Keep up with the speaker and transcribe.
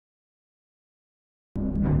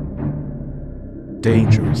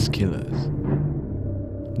dangerous killers,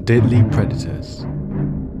 deadly predators,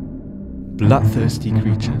 bloodthirsty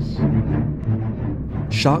creatures.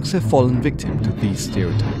 Sharks have fallen victim to these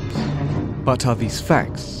stereotypes. But are these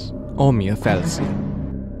facts or mere fallacy?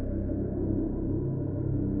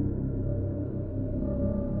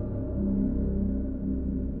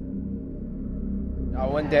 I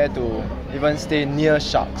won't dare to even stay near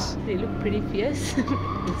sharks. They look pretty fierce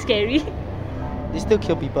and scary. They still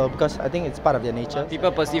kill people because I think it's part of their nature.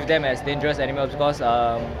 People perceive them as dangerous animals because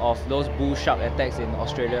of those bull shark attacks in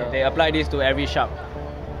Australia. They apply this to every shark.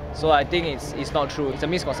 So I think it's not true. It's a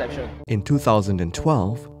misconception. In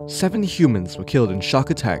 2012, 7 humans were killed in shark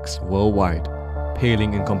attacks worldwide,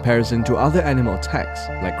 paling in comparison to other animal attacks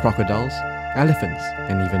like crocodiles, elephants,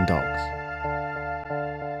 and even dogs.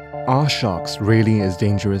 Are sharks really as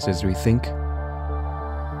dangerous as we think?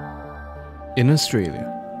 In Australia,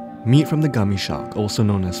 meat from the gummy shark, also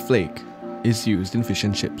known as flake, is used in fish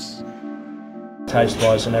and chips.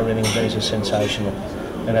 Taste-wise and everything, these are sensational,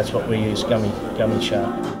 and that's what we use, gummy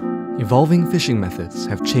shark. Evolving fishing methods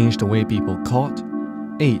have changed the way people caught,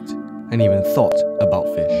 ate, and even thought about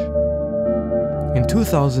fish. In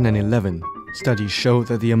 2011, studies showed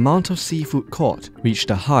that the amount of seafood caught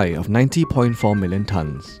reached a high of 90.4 million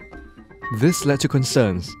tons. This led to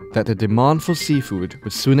concerns that the demand for seafood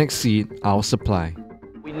would soon exceed our supply.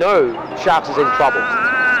 We know sharks is in trouble.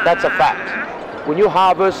 That's a fact. When you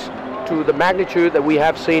harvest to the magnitude that we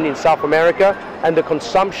have seen in South America and the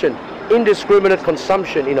consumption, indiscriminate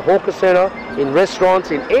consumption in a hawker center, in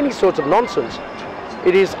restaurants, in any sorts of nonsense,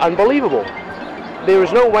 it is unbelievable. There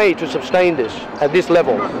is no way to sustain this at this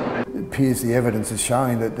level. It appears the evidence is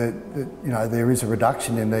showing that there is a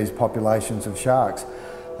reduction in these populations of sharks.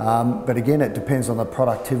 But again, it depends on the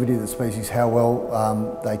productivity of the species, how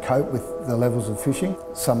well they cope with the levels of fishing.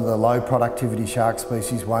 Some of the low productivity shark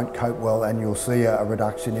species won't cope well, and you'll see a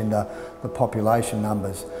reduction in the population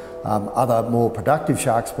numbers. Other more productive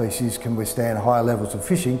shark species can withstand higher levels of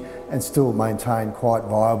fishing and still maintain quite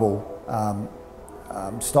viable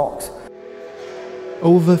stocks.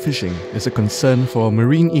 Overfishing is a concern for a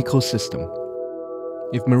marine ecosystem.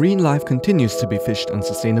 If marine life continues to be fished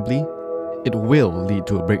unsustainably, it will lead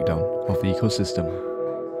to a breakdown of the ecosystem.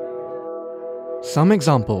 Some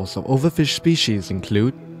examples of overfished species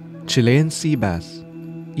include Chilean sea bass,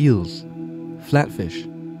 eels, flatfish,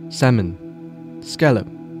 salmon, scallop,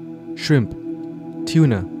 shrimp,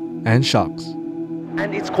 tuna, and sharks.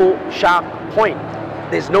 And it's called Shark Point.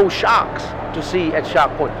 There's no sharks to see at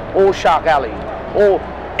Shark Point or Shark Alley or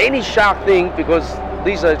any shark thing, because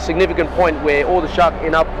these are a significant point where all the sharks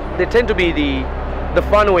end up. They tend to be the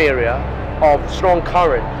funnel area of strong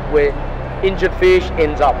current where injured fish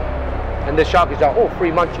ends up, and the shark is like, oh,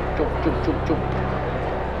 free munching, choom, choom, choom,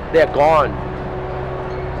 choom. They're gone.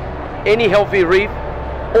 Any healthy reef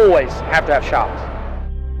always have to have sharks.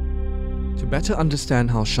 To better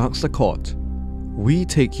understand how sharks are caught, we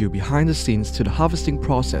take you behind the scenes to the harvesting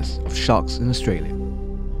process of sharks in Australia.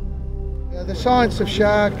 The science of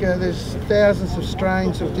shark, there's thousands of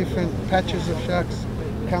strains of different patches of sharks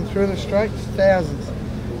come through the straits, thousands.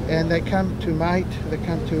 And they come to mate, they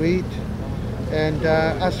come to eat, and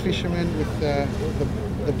us fishermen with the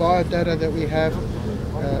biodata that we have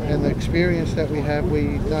and the experience that we have,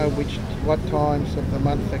 we know what times of the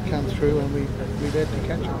month they come through, and we're there to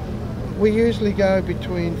catch them. We usually go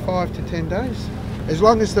between 5 to 10 days. As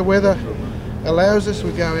long as the weather allows us,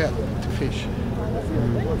 we go out to fish.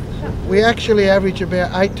 We actually average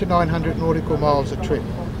about 800 to 900 nautical miles a trip.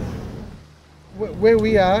 Where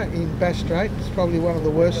we are in Bass Strait, it's probably one of the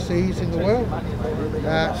worst seas in the world.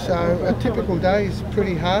 So a typical day is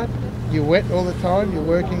pretty hard. You're wet all the time, you're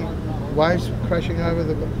working, waves crashing over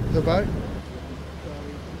the boat.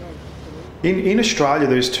 In Australia,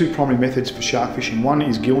 there's 2 primary methods for shark fishing. One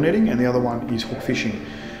is gill netting and the other one is hook fishing.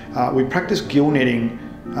 We practice gill netting,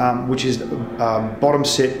 which is bottom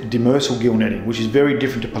set demersal gill netting, which is very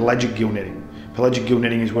different to pelagic gill netting. Pelagic gill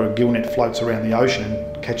netting is where a gill net floats around the ocean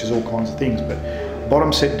and catches all kinds of things, but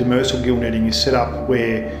bottom set demersal gill netting is set up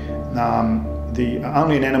where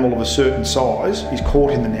only an animal of a certain size is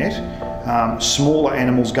caught in the net. Smaller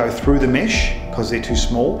animals go through the mesh because they're too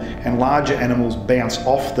small, and larger animals bounce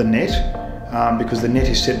off the net because the net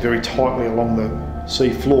is set very tightly along the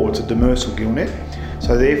sea floor. It's a demersal gill net.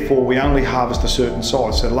 So therefore we only harvest a certain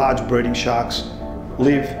size. So large breeding sharks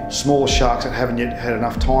live, smaller sharks that haven't yet had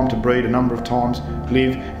enough time to breed a number of times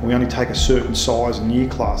live, and we only take a certain size and year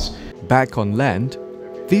class. Back on land,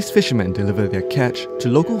 these fishermen deliver their catch to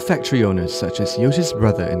local factory owners such as Yosh's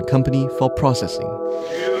Brother and Company for processing.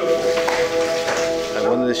 And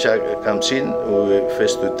when the shark comes in, we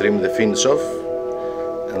first to trim the fins off,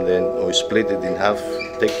 and then we split it in half,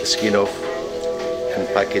 take the skin off, and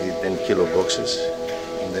pack it in 10 kilo boxes,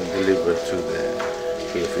 and then deliver to the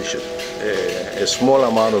fish shop. A small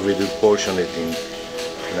amount of it, we portion it in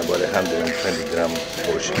about 120 gram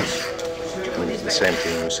portions. And it's the same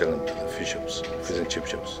thing we sell in the fish shops, fish and chip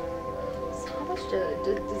shops. So how much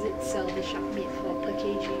does it sell the shark meat for per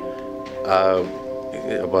kg?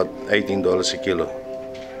 About $18 a kilo.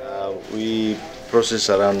 We process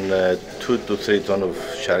around 2 to 3 tons of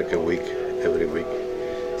shark a week, every week.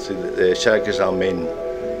 So the shark is our main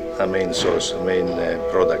source, main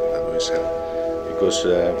product that we sell, because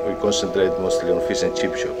we concentrate mostly on fish and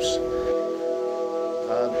chip shops.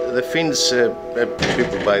 The fins,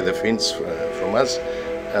 people buy the fins from us,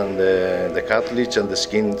 and the cartilage and the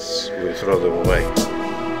skins, we throw them away.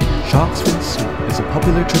 Shark's fin soup is a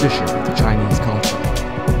popular tradition of the Chinese culture.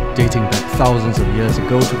 Dating back thousands of years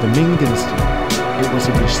ago to the Ming Dynasty, it was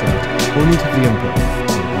a dish served only to the emperor and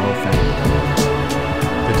the royal family.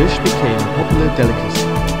 The dish became a popular delicacy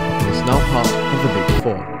and is now part of the Big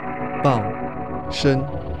Four: Bao, Shen,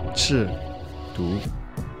 Chi, Du.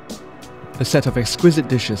 A set of exquisite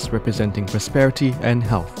dishes representing prosperity and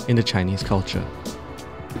health in the Chinese culture.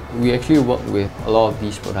 We actually work with a lot of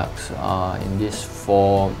these products in these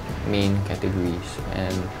 4 main categories,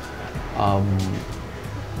 and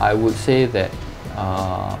I would say that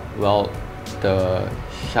the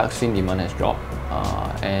shark's fin demand has dropped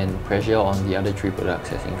and pressure on the other 3 products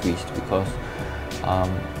has increased because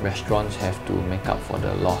restaurants have to make up for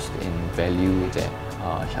the loss in value that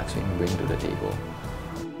shark's fin bring to the table.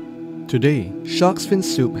 Today, shark's fin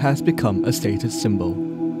soup has become a status symbol,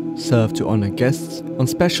 served to honor guests on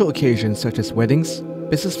special occasions such as weddings,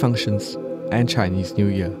 business functions, and Chinese New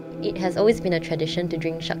Year. It has always been a tradition to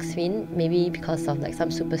drink shark's fin, maybe because of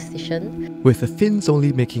some superstition. With the fins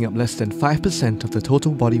only making up less than 5% of the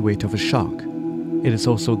total body weight of a shark, it is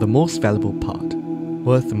also the most valuable part,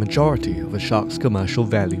 worth the majority of a shark's commercial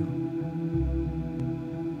value.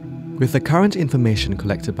 With the current information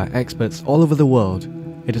collected by experts all over the world,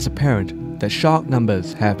 it is apparent that shark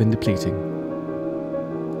numbers have been depleting.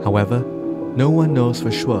 However, no one knows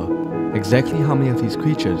for sure exactly how many of these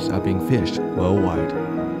creatures are being fished worldwide.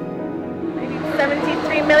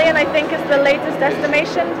 73 million, I think, is the latest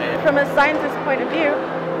estimation. From a scientist's point of view,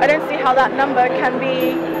 I don't see how that number can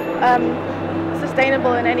be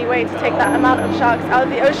sustainable in any way to take that amount of sharks out of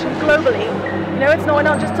the ocean globally. You know, we're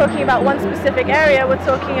not just talking about one specific area, we're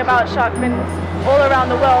talking about shark fins all around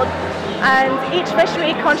the world. And each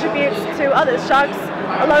fishery contributes to others. Sharks,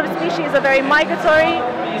 a lot of species are very migratory,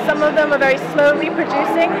 some of them are very slow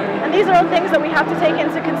reproducing, and these are all things that we have to take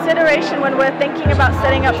into consideration when we're thinking about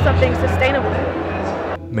setting up something sustainable.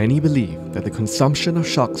 Many believe that the consumption of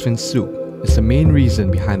shark's fin soup is the main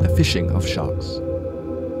reason behind the fishing of sharks.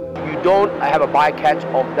 You don't have a bycatch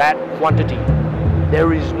of that quantity.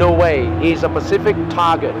 There is no way. It's a Pacific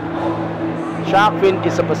target. Shark fin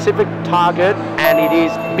is a Pacific target, and it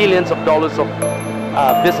is billions of dollars of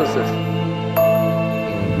businesses.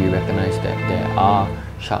 We recognize that there are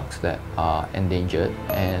sharks that are endangered,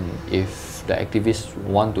 and if the activists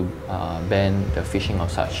want to ban the fishing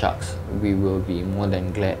of such sharks, we will be more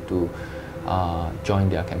than glad to join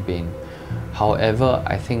their campaign. However,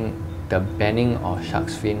 I think the banning of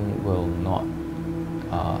shark's fin will not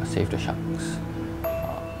save the sharks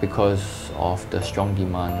because of the strong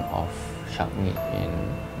demand of shark meat in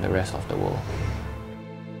the rest of the world.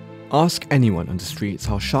 Ask anyone on the streets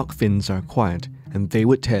how shark fins are acquired, and they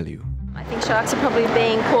would tell you. I think sharks are probably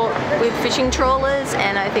being caught with fishing trawlers,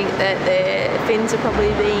 and I think that their fins are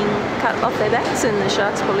probably being cut off their backs and the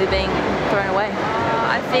sharks probably being thrown away.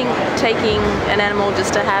 I think taking an animal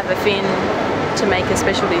just to have a fin to make a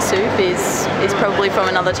specialty soup is probably from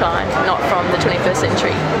another time, not from the 21st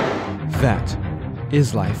century. That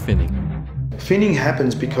is live finning. Finning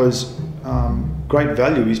happens because great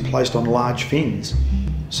value is placed on large fins.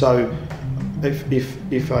 So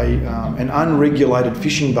if an unregulated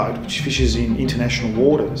fishing boat, which fishes in international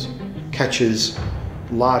waters, catches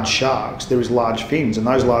large sharks, there is large fins, and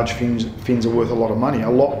those large fins are worth a lot of money, a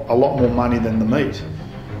lot more money than the meat.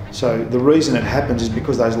 So the reason it happens is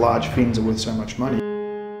because those large fins are worth so much money.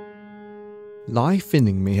 Live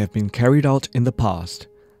finning may have been carried out in the past,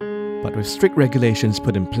 but with strict regulations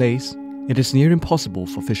put in place, it is near impossible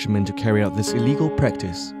for fishermen to carry out this illegal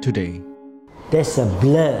practice today. There's a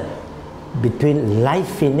blur between live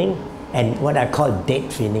finning and what I call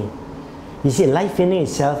dead finning. You see, live finning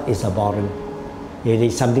itself is abhorrent. It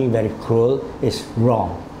is something very cruel, it's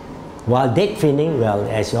wrong. While dead finning, well,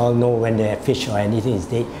 as you all know, when the fish or anything is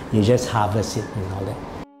dead, you just harvest it and all that.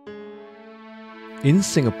 In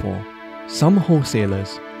Singapore, some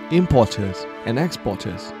wholesalers importers and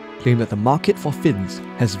exporters claim that the market for fins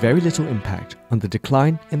has very little impact on the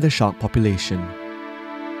decline in the shark population.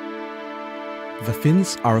 The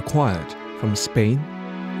fins are acquired from Spain,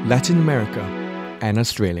 Latin America, and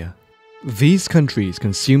Australia. These countries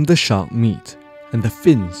consume the shark meat, and the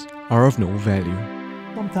fins are of no value.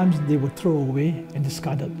 Sometimes they will throw away and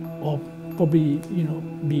discard it, or probably,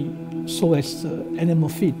 be sold as animal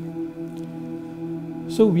feed.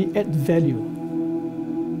 So we add value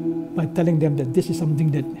by telling them that this is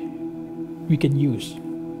something that we can use,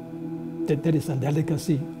 that is a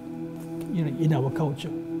delicacy, in our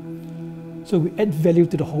culture. So we add value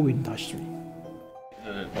to the whole industry.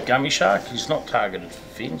 The gummy shark is not targeted for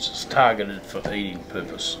fins, it's targeted for eating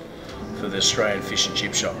purpose for the Australian fish and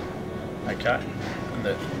chip shop, okay,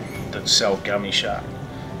 that sell gummy shark,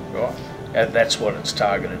 right? And that's what it's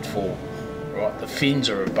targeted for, right? The fins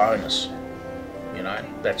are a bonus,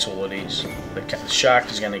 that's all it is. The shark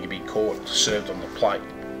is going to be caught, served on the plate,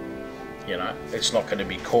 it's not going to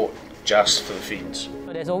be caught just for the fins.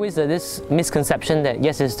 There's always this misconception that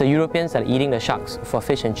yes, it's the Europeans that are eating the sharks for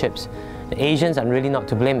fish and chips. The Asians are really not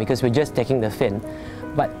to blame because we're just taking the fin.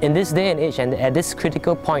 But in this day and age and at this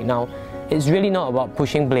critical point now, it's really not about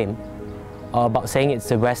pushing blame or about saying it's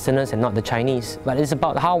the Westerners and not the Chinese, but it's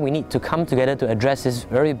about how we need to come together to address this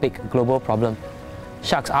very big global problem.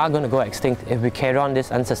 Sharks are going to go extinct if we carry on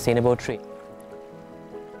this unsustainable trade.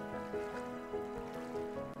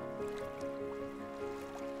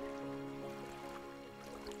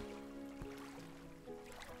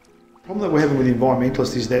 The problem that we're having with the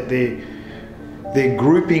environmentalists is that they're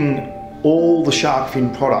grouping all the shark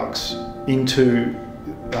fin products into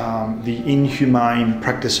the inhumane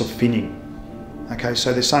practice of finning. Okay,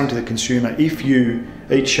 so they're saying to the consumer, if you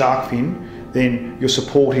eat shark fin, then you're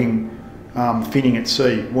supporting finning at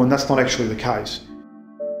sea. Well, and that's not actually the case.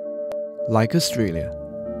 Like Australia,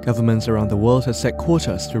 governments around the world have set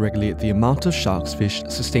quotas to regulate the amount of sharks fished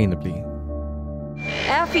sustainably.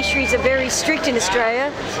 Our fisheries are very strict in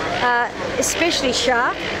Australia, especially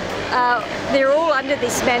shark. They're all under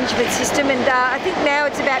this management system, and I think now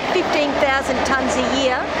it's about 15,000 tonnes a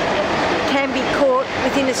year can be caught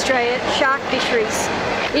within Australia, shark fisheries.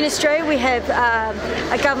 In Australia we have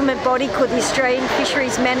a government body called the Australian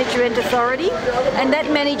Fisheries Management Authority, and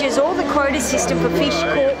that manages all the quota system for fish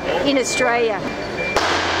caught in Australia.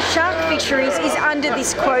 Shark fisheries is under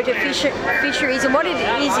this quota fisheries, and what it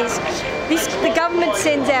is the government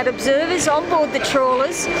sends out observers on board the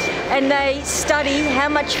trawlers, and they study how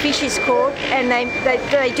much fish is caught, and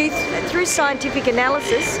they do through scientific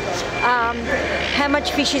analysis how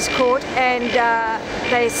much fish is caught, and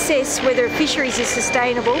they assess whether a fisheries is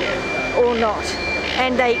sustainable or not,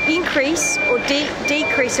 and they increase or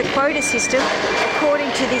decrease a quota system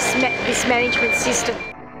according to this management system.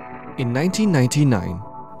 In 1999,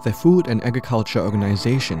 the Food and Agriculture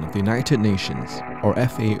Organization of the United Nations, or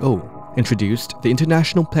FAO, introduced the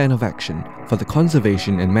International Plan of Action for the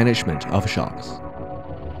Conservation and Management of Sharks.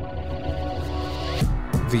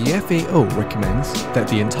 The FAO recommends that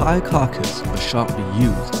the entire carcass of a shark be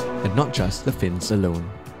used and not just the fins alone.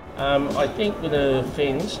 I think with the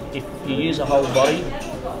fins, if you use a whole body,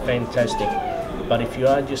 fantastic. But if you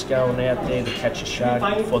are just going out there to catch a shark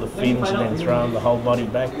for the fins and then throwing the whole body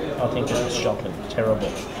back, I think it's shocking, terrible.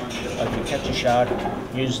 If you catch a shark,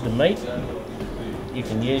 use the meat, you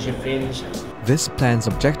can use your fins. This plan's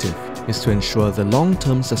objective is to ensure the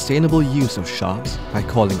long-term sustainable use of sharks by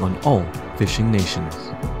calling on all fishing nations.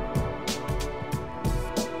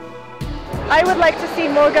 I would like to see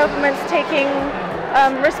more governments taking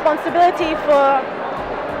responsibility for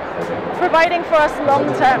providing for us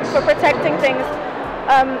long-term, for protecting things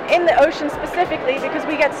in the ocean specifically, because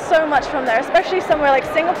we get so much from there, especially somewhere like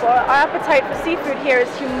Singapore. Our appetite for seafood here is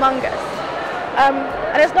humongous.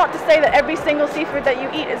 And it's not to say that every single seafood that you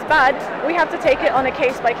eat is bad. We have to take it on a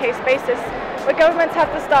case-by-case basis. But governments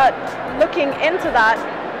have to start looking into that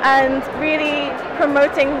and really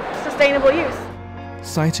promoting sustainable use.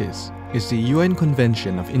 CITES is the UN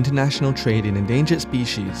Convention of International Trade in Endangered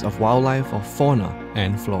Species of Wildlife of Fauna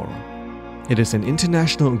and Flora. It is an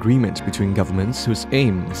international agreement between governments whose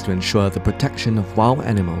aim is to ensure the protection of wild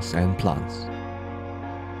animals and plants.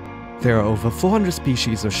 There are over 400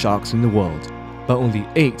 species of sharks in the world, but only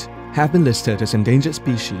 8 have been listed as endangered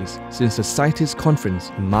species since the CITES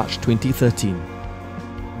conference in March 2013.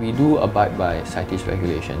 We do abide by CITES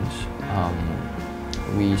regulations.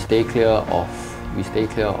 We stay clear of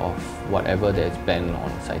whatever that's banned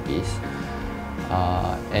on CITES,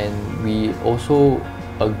 and we also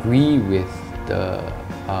agree with the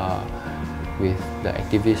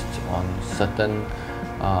activists on certain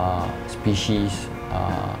species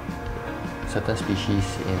certain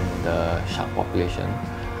species in the shark population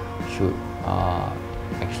should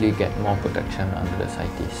actually get more protection under the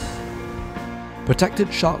CITES.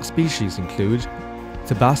 Protected shark species include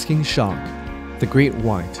the basking shark, the great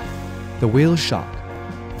white, the whale shark,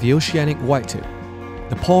 the oceanic whitetip,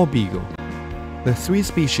 the paw beagle, the 3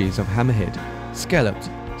 species of hammerhead, scalloped,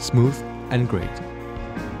 smooth and great.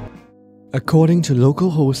 According to local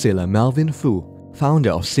wholesaler Melvin Fu,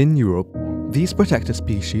 founder of Sin Europe, these protected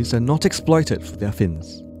species are not exploited for their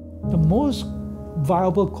fins. The most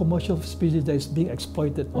viable commercial species that is being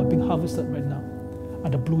exploited or being harvested right now are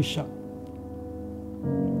the blue shark.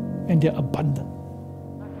 And they're abundant.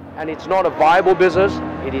 And it's not a viable business,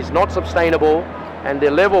 it is not sustainable, and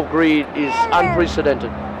the level of greed is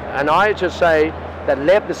unprecedented. And I just say that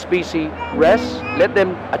let the species rest, let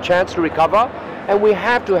them a chance to recover, and we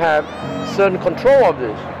have to have certain control of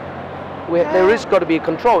this. There is got to be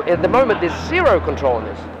control. At the moment, there's zero control on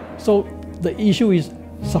this. So the issue is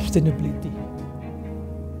sustainability.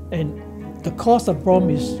 And the cause of the problem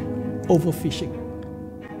is overfishing,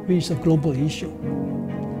 which is a global issue.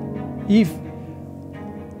 If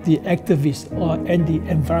the activists and the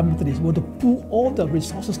environmentalists were to pool all the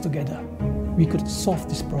resources together, we could solve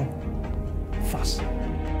this problem fast.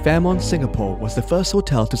 Fairmont Singapore was the first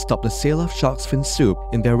hotel to stop the sale of shark's fin soup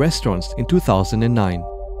in their restaurants in 2009.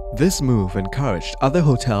 This move encouraged other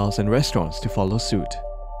hotels and restaurants to follow suit.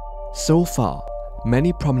 So far,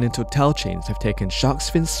 many prominent hotel chains have taken shark's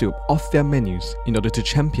fin soup off their menus in order to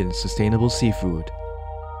champion sustainable seafood.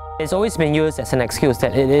 It's always been used as an excuse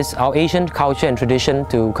that it is our Asian culture and tradition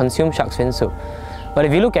to consume shark's fin soup. But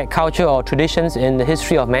if you look at culture or traditions in the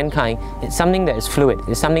history of mankind, it's something that is fluid,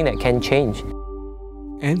 it's something that can change.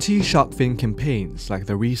 Anti-shark fin campaigns like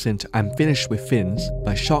the recent I'm Finished with Fins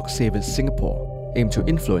by Shark Savers Singapore aim to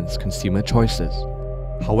influence consumer choices.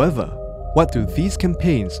 However, what do these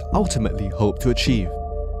campaigns ultimately hope to achieve?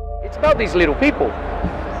 It's about these little people.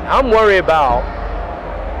 I'm worried about,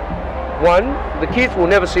 1, the kids will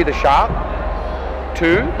never see the shark. 2,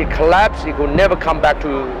 it collapses, it will never come back to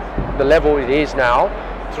the level it is now.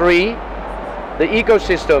 3, the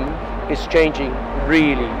ecosystem is changing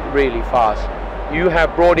really, really fast. You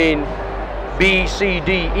have brought in B, C,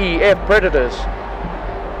 D, E, F predators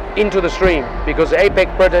into the stream because the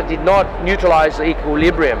apex predator did not neutralize the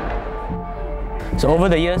equilibrium. So over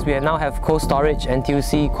the years, we now have cold storage,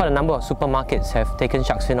 NTUC, quite a number of supermarkets have taken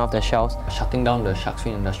shark's fin off their shelves. Shutting down the shark's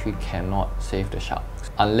fin industry cannot save the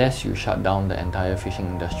sharks. Unless you shut down the entire fishing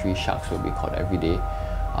industry, sharks will be caught every day.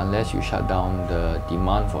 Unless you shut down the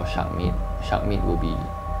demand for shark meat will be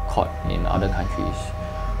caught in other countries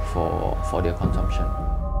for their consumption.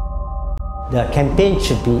 The campaign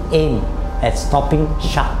should be aimed at stopping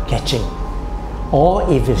shark catching.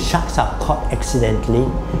 Or if the sharks are caught accidentally,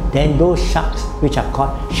 then those sharks which are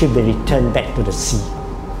caught should be returned back to the sea.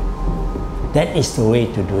 That is the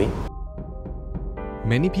way to do it.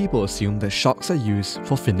 Many people assume that sharks are used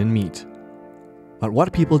for fin and meat. But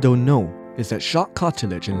what people don't know is that shark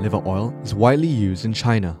cartilage and liver oil is widely used in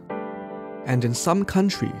China. And in some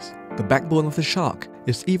countries, the backbone of the shark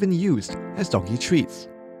is even used as doggy treats.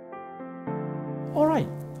 Alright,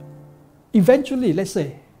 eventually, let's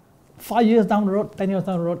say, 5 years down the road, 10 years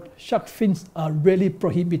down the road, shark fins are really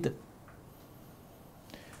prohibited.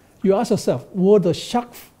 You ask yourself, will the shark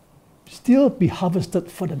still be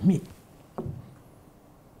harvested for the meat?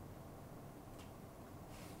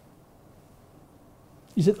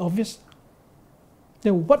 Is it obvious?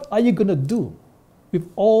 Then what are you going to do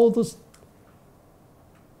with all those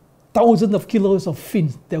thousands of kilos of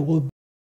fins that will